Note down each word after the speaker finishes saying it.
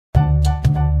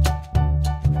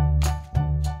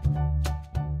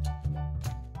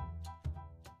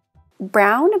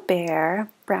Brown Bear,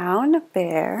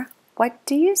 What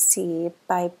Do You See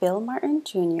by Bill Martin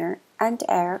Jr. and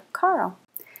Eric Carle.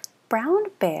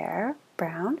 Brown Bear,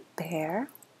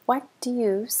 what do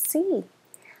you see?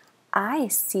 I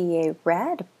see a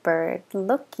red bird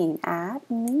looking at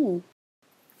me.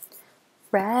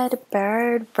 Red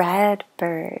bird,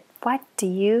 what do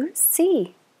you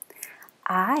see?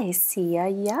 I see a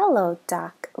yellow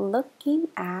duck looking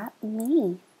at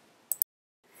me.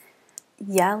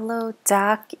 Yellow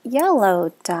duck,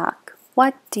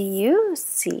 what do you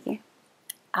see?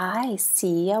 I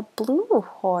see a blue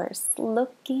horse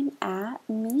looking at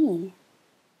me.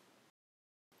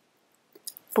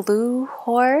 Blue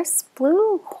horse,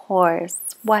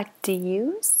 what do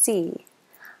you see?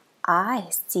 I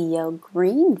see a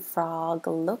green frog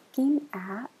looking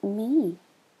at me.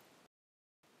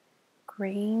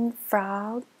 Green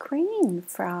frog,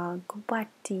 what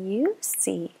do you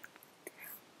see?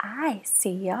 I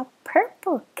see a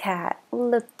purple cat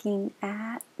looking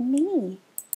at me.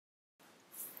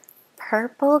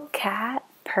 Purple cat,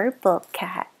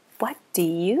 what do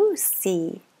you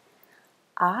see?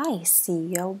 I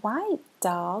see a white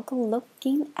dog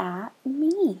looking at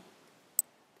me.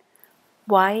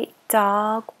 White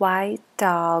dog,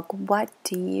 what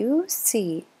do you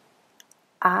see?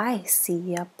 I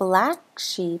see a black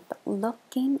sheep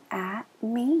looking at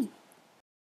me.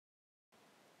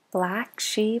 Black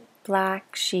sheep,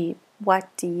 what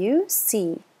do you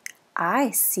see?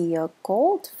 I see a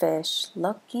goldfish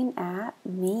looking at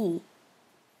me.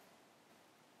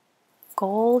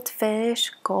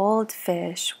 Goldfish,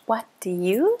 what do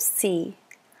you see?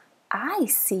 I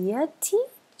see a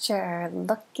teacher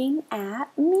looking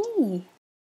at me.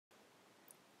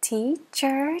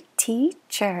 Teacher,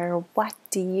 what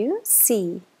do you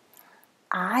see?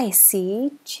 I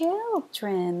see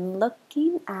children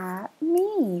looking at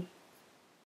me.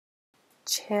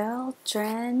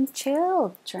 Children,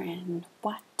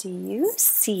 what do you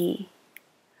see?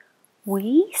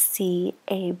 We see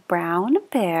a brown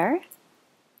bear,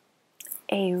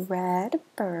 a red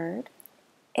bird,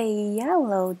 a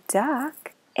yellow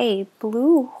duck, a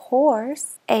blue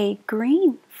horse, a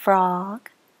green frog,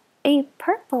 a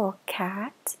purple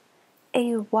cat,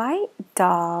 a white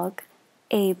dog,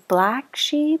 a black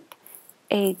sheep,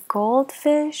 a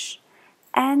goldfish,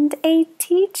 and a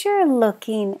teacher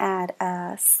looking at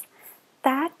us.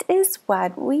 That is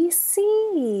what we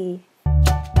see.